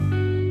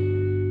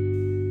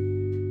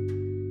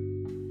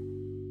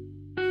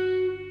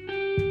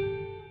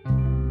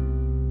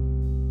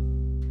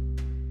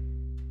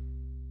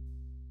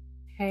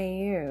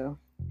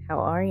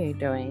you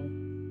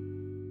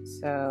doing?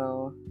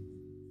 So,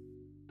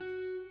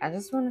 I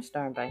just want to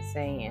start by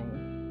saying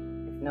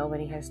if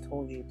nobody has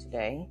told you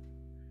today,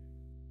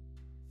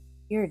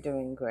 you're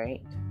doing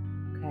great,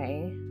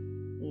 okay?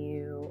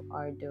 You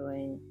are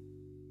doing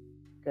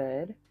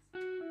good.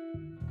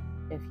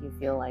 If you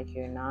feel like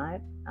you're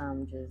not,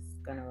 I'm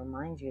just going to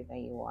remind you that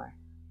you are.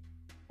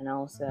 And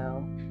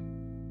also,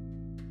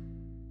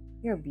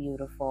 you're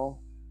beautiful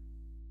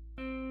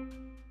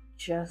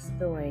just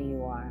the way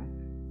you are.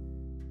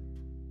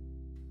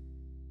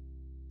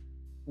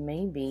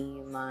 Maybe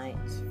you might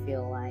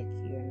feel like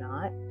you're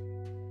not.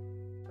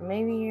 Or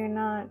maybe you're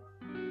not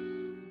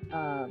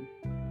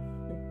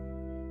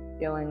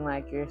feeling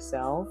like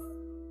yourself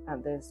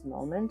at this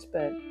moment,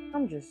 but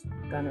I'm just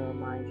gonna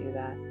remind you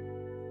that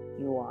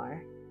you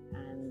are,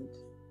 and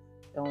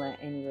don't let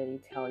anybody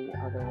tell you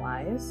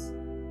otherwise,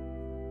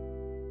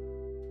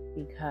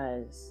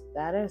 because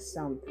that is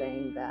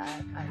something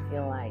that I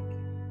feel like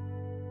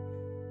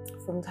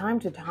from time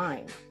to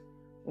time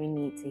we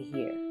need to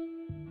hear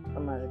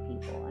from other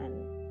people.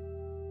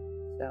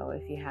 And so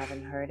if you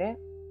haven't heard it,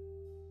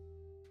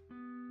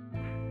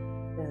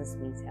 this is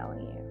me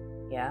telling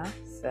you. Yeah,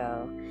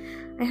 so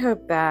I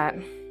hope that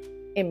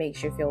it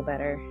makes you feel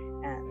better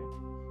and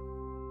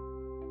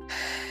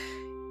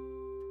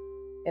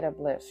it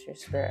uplifts your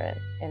spirit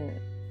in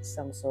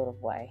some sort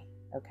of way.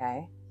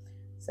 Okay,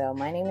 so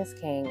my name is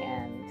King,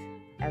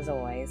 and as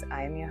always,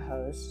 I am your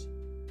host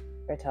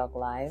for Talk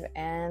Live.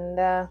 And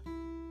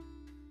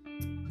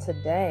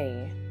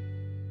today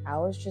I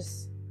was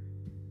just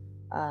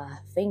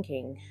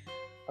thinking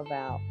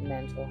about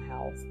mental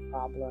health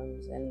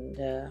problems and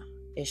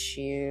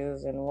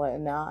issues and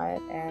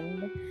whatnot,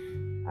 and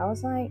I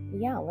was like,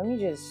 yeah, let me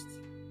just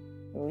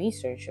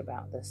research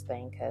about this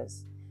thing,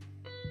 because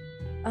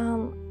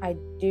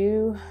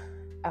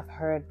I've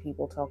heard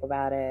people talk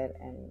about it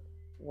and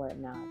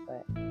whatnot,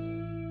 but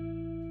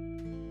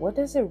what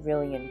does it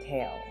really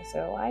entail?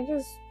 So I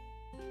just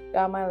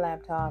got my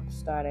laptop,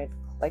 started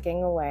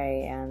clicking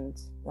away, and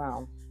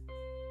well,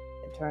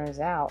 it turns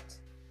out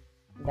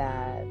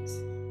that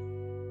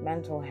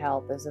mental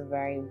health is a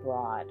very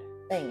broad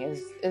thing.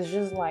 It's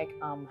just like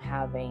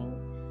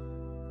having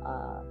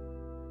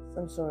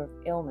some sort of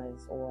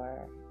illness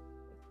or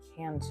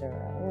cancer,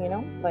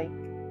 like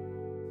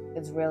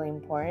it's really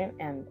important.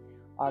 And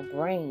our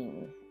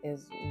brain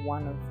is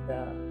one of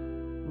the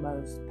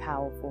most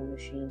powerful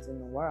machines in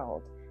the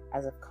world,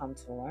 as I've come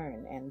to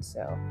learn, and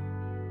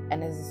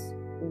is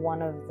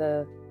one of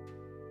the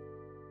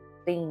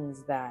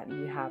things that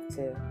you have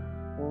to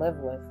live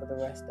with for the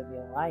rest of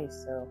your life.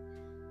 So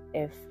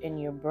if in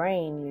your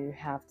brain you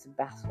have to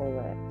battle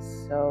with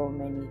so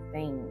many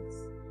things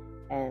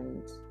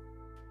and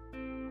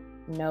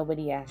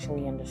nobody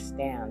actually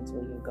understands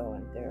what you're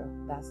going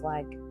through, that's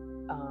like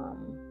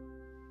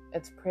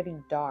it's pretty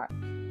dark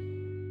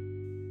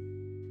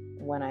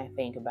when I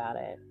think about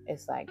it.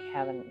 It's like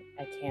having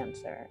a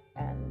cancer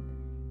and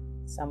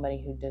somebody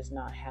who does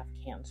not have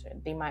cancer.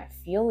 They might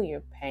feel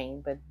your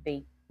pain, but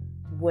they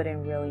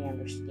wouldn't really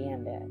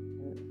understand it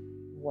and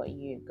what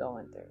you're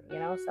going through,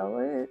 so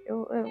it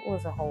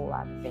was a whole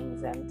lot of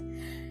things. And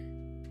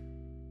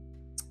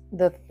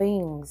the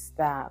things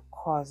that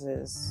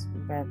causes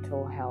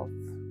mental health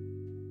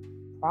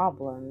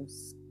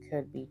problems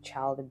could be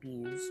child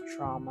abuse,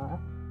 trauma,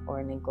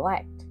 or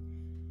neglect,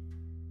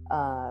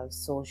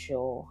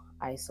 social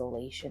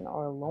isolation,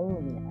 or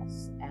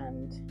loneliness.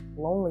 And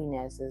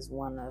loneliness is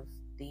one of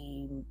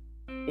the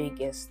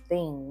biggest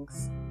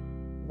things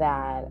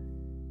that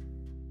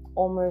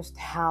almost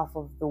half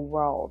of the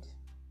world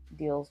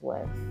deals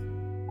with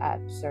at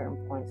certain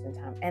points in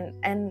time.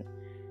 And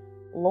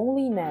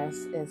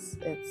loneliness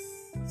it's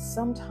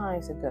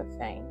sometimes a good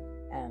thing,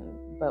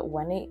 but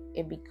when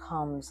it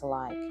becomes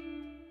like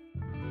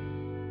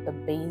the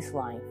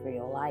baseline for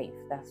your life,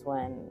 that's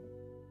when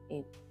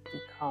it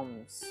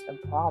becomes a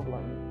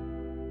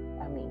problem.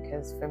 I mean,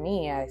 because for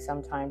me, I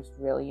sometimes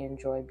really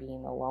enjoy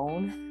being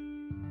alone,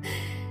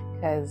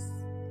 because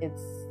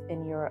it's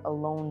in your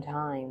alone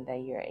time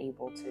that you're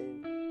able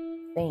to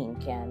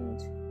think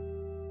and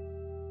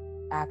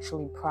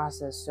actually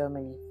process so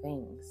many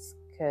things.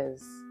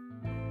 Because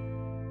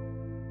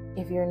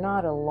if you're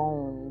not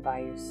alone by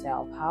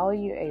yourself, how are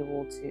you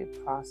able to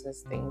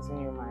process things in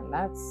your mind?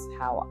 That's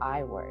how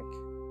I work,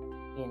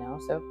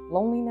 so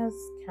loneliness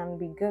can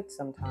be good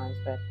sometimes,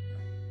 but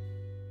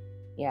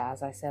yeah,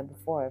 as I said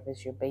before, if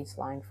it's your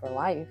baseline for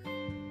life,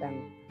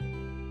 then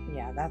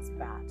yeah, that's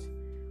bad.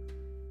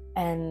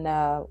 And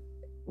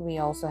we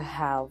also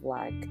have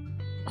like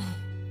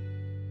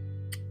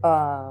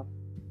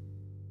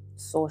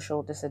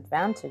social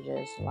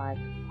disadvantages like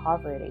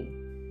poverty.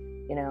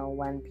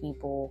 When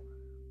people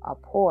are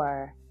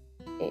poor,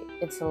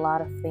 it's a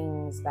lot of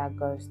things that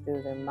goes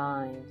through their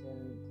mind.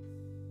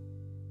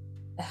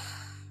 And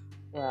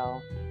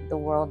well, the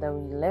world that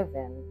we live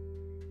in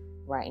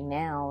right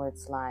now,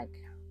 it's like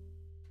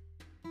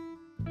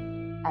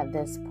at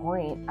this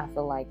point, I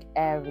feel like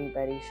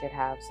everybody should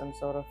have some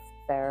sort of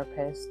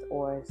therapist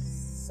or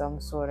some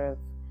sort of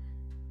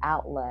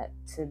outlet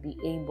to be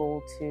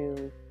able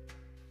to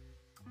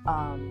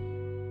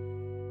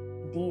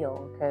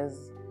deal,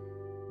 because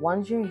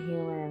once you're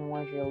human and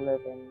once you're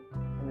living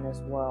in this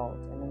world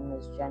and in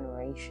this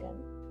generation,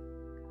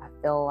 I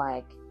feel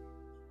like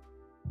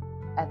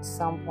at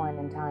some point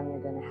in time you're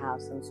going to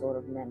have some sort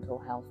of mental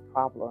health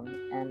problem.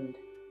 And